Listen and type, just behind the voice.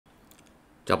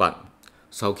Chào bạn,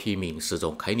 sau khi mình sử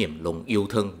dụng khái niệm lòng yêu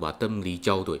thương và tâm lý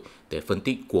trao đổi để phân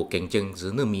tích cuộc cạnh tranh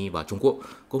giữa nước Mỹ và Trung Quốc,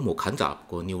 có một khán giả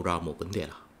có nêu ra một vấn đề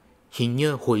là hình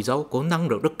như Hồi giáo có năng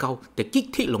lực rất cao để kích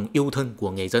thích lòng yêu thương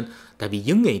của người dân, tại vì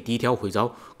những người đi theo Hồi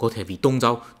giáo có thể vì tôn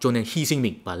giáo cho nên hy sinh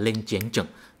mình và lên chiến trường.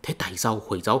 Thế tại sao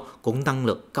Hồi giáo có năng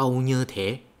lực cao như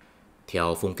thế?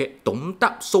 Theo phong cách tóm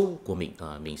tắt sâu của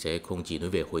mình sẽ không chỉ nói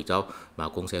về Hồi giáo mà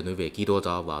cũng sẽ nói về Kitô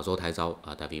Giáo và Do Thái Giáo.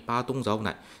 Tại vì ba tôn giáo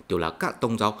này đều là các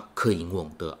tôn giáo khởi nguồn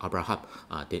từ Abraham,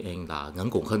 tiếng Anh là ngắn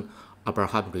gọn hơn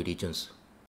Abraham Religions.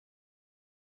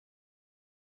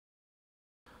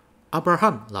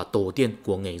 Abraham là tổ tiên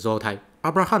của người Do Thái.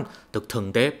 Abraham được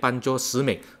Thượng Đế ban cho sứ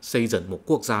mệnh xây dựng một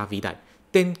quốc gia vĩ đại.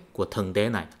 Tên của Thượng Đế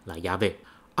này là Yahweh.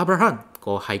 Abraham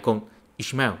có hai con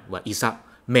Ishmael và Isaac.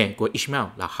 Mẹ của Ishmael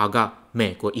là Hagar,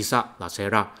 mẹ của Isaac là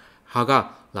Sarah. Hagar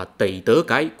là tỷ tứ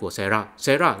cái của Sarah,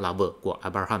 Sarah là vợ của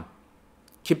Abraham.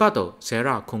 Khi bắt đầu,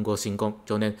 Sarah không có sinh con,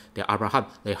 cho nên để Abraham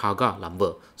lấy Hagar làm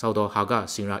vợ. Sau đó Hagar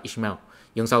sinh ra Ishmael.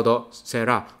 Nhưng sau đó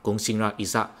Sarah cũng sinh ra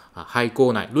Isaac. Hai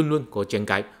cô này luôn luôn có tranh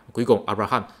cãi. Cuối cùng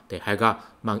Abraham để Hagar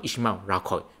mang Ishmael ra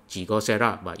khỏi, chỉ có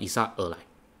Sarah và Isaac ở lại.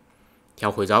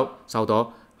 Theo Hồi giáo, sau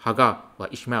đó Hagar và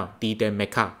Ishmael đi đến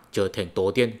Mecca trở thành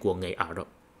tổ tiên của người Ả Rập.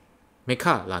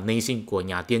 Mecca là nơi sinh của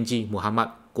nhà tiên tri Muhammad,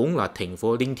 cũng là thành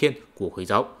phố linh thiêng của Hồi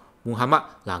giáo. Muhammad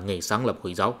là người sáng lập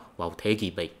Hồi giáo vào thế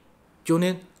kỷ 7. Cho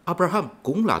nên Abraham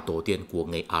cũng là tổ tiên của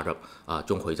người Ả Rập,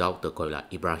 trong Hồi giáo được gọi là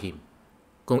Ibrahim.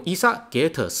 Còn Isaac kế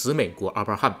thừa sứ mệnh của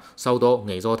Abraham, sau đó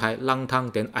người Do Thái lang thang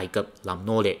đến Ai Cập làm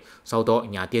nô lệ, sau đó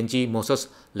nhà tiên tri Moses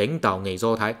lãnh đạo người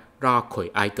Do Thái ra khỏi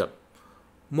Ai Cập.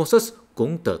 Moses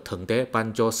cũng được Thượng Đế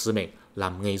ban cho sứ mệnh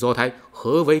làm người Do Thái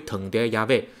hứa với Thượng Đế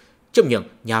Yahweh, chấp nhận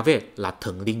Yahweh là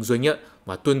thần linh duy nhất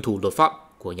và tuân thủ luật pháp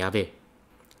của Yahweh.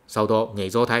 Sau đó, người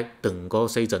Do Thái từng có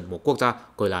xây dựng một quốc gia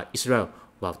gọi là Israel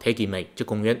vào thế kỷ 10 trước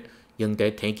công nguyên, nhưng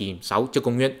đến thế kỷ 6 trước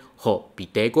công nguyên, họ bị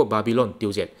đế quốc Babylon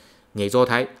tiêu diệt. Người Do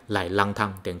Thái lại lang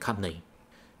thang đến khắp nơi.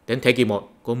 Đến thế kỷ 1,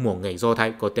 có một người Do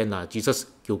Thái có tên là Jesus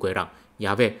kêu gọi rằng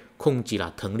Yahweh không chỉ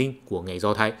là thần linh của người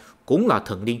Do Thái, cũng là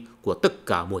thần linh của tất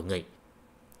cả mọi người.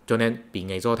 Cho nên bị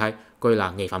người Do Thái coi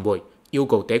là người phản bội, yêu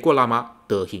cầu đế quốc La Mã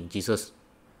tử hình Jesus.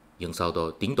 Nhưng sau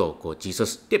đó tín đồ của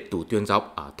Jesus tiếp tục tuyên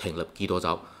giáo thành lập Kitô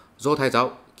giáo. Do Thái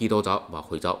giáo, Kitô giáo và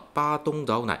Hồi giáo, ba tôn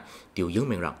giáo này đều chứng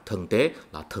minh rằng Thượng Đế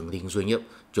là thần linh duy nhất.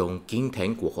 Trong kinh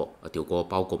thánh của họ đều có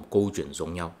bao gồm câu chuyện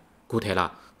giống nhau. Cụ thể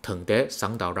là Thượng Đế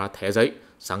sáng tạo ra thế giới,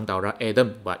 sáng tạo ra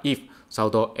Adam và Eve. Sau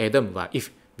đó Adam và Eve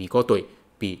vì có tội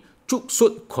bị trục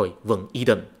xuất khỏi vườn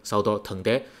Eden. Sau đó Thượng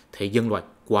Đế thấy nhân loại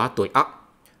quá tội ác,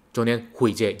 cho nên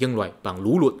hủy diệt nhân loại bằng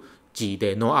lũ lụt, chỉ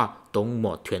để Noah đóng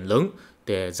một thuyền lớn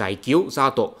để giải cứu gia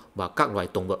tộc và các loài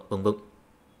động vật v.v.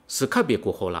 Sự khác biệt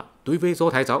của họ là đối với Do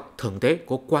Thái giáo, Thượng Đế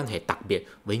có quan hệ đặc biệt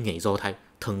với người Do Thái.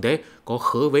 Thượng Đế có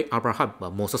hứa với Abraham và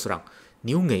Moses rằng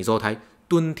nếu người Do Thái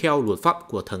tuân theo luật pháp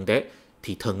của Thượng Đế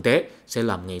thì Thượng Đế sẽ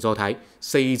làm người Do Thái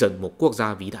xây dựng một quốc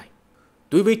gia vĩ đại.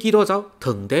 Đối với Kitô giáo,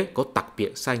 Thượng Đế có đặc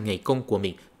biệt sai người con của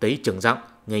mình tới trần gian.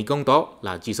 Người con đó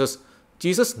là Jesus.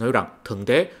 Jesus nói rằng Thượng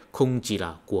Đế không chỉ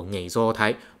là của người Do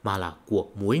Thái mà là của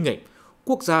mỗi người.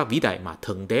 Quốc gia vĩ đại mà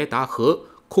Thượng Đế đã hứa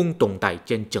không tồn tại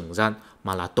trên trần gian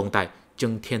mà là tồn tại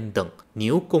trên thiên đàng.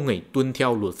 Nếu con người tuân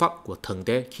theo luật pháp của Thượng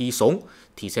Đế khi sống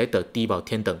thì sẽ được đi vào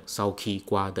thiên đàng sau khi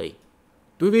qua đời.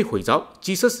 Đối với Hồi giáo,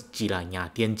 Jesus chỉ là nhà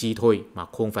tiên tri thôi mà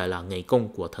không phải là người con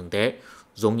của Thượng Đế.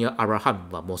 Giống như Abraham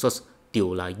và Moses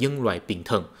đều là nhân loại bình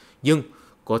thường, nhưng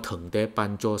có Thượng Đế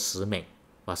ban cho sứ mệnh.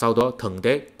 Và sau đó Thượng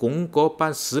Đế cũng có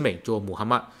ban sứ mệnh cho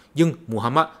Muhammad, nhưng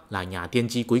Muhammad là nhà tiên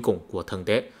tri cuối cùng của Thượng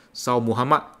Đế. Sau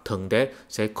Muhammad, Thượng Đế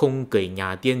sẽ không gửi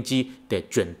nhà tiên tri để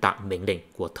truyền đạt mệnh lệnh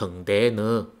của Thượng Đế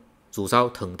nữa. Dù sao,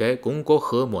 Thượng Đế cũng có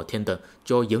hứa một thiên đàng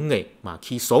cho những người mà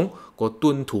khi sống có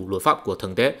tuân thủ luật pháp của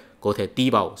Thượng Đế có thể đi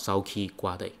vào sau khi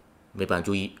qua đời. Mấy bạn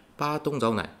chú ý, ba tôn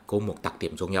giáo này có một đặc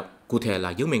điểm giống nhau. Cụ thể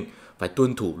là những mình phải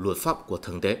tuân thủ luật pháp của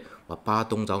Thượng Đế, và ba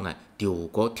tôn giáo này đều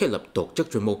có thiết lập tổ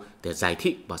chức chuyên môn để giải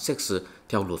thích và xét xử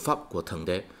theo luật pháp của Thượng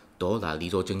Đế. Đó là lý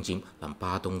do chân chính làm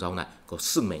ba tôn giáo này có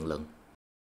sức mạnh lớn.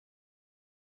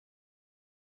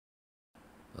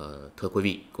 Thưa quý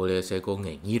vị, có lẽ sẽ có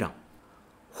người nghĩ rằng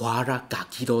hóa ra cả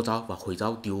Kitô giáo và Hồi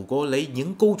giáo đều có lấy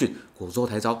những câu chuyện của Do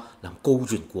Thái giáo làm câu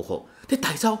chuyện của họ. Thế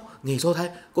tại sao người Do Thái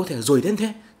có thể giỏi đến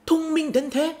thế, thông minh đến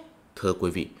thế? Thưa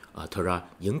quý vị, thật ra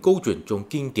những câu chuyện trong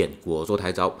kinh điển của Do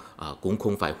Thái giáo cũng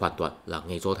không phải hoàn toàn là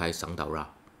người Do Thái sáng tạo ra.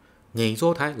 Người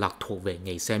Do Thái là thuộc về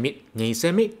người Semit. Người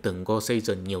Semit từng có xây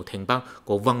dựng nhiều thành bang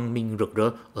có văn minh rực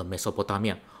rỡ ở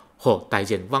Mesopotamia. Họ đại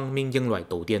diện văn minh nhân loại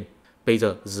đầu tiên. Bây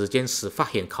giờ, dựa trên sự phát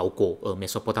hiện khảo cổ ở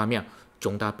Mesopotamia,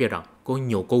 chúng ta biết rằng có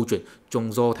nhiều câu chuyện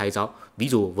trong Do Thái giáo, ví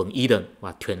dụ vườn Eden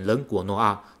và thuyền lớn của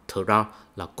Noah, thực ra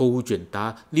là câu chuyện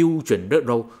đã lưu truyền rất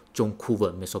lâu trong khu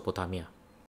vực Mesopotamia.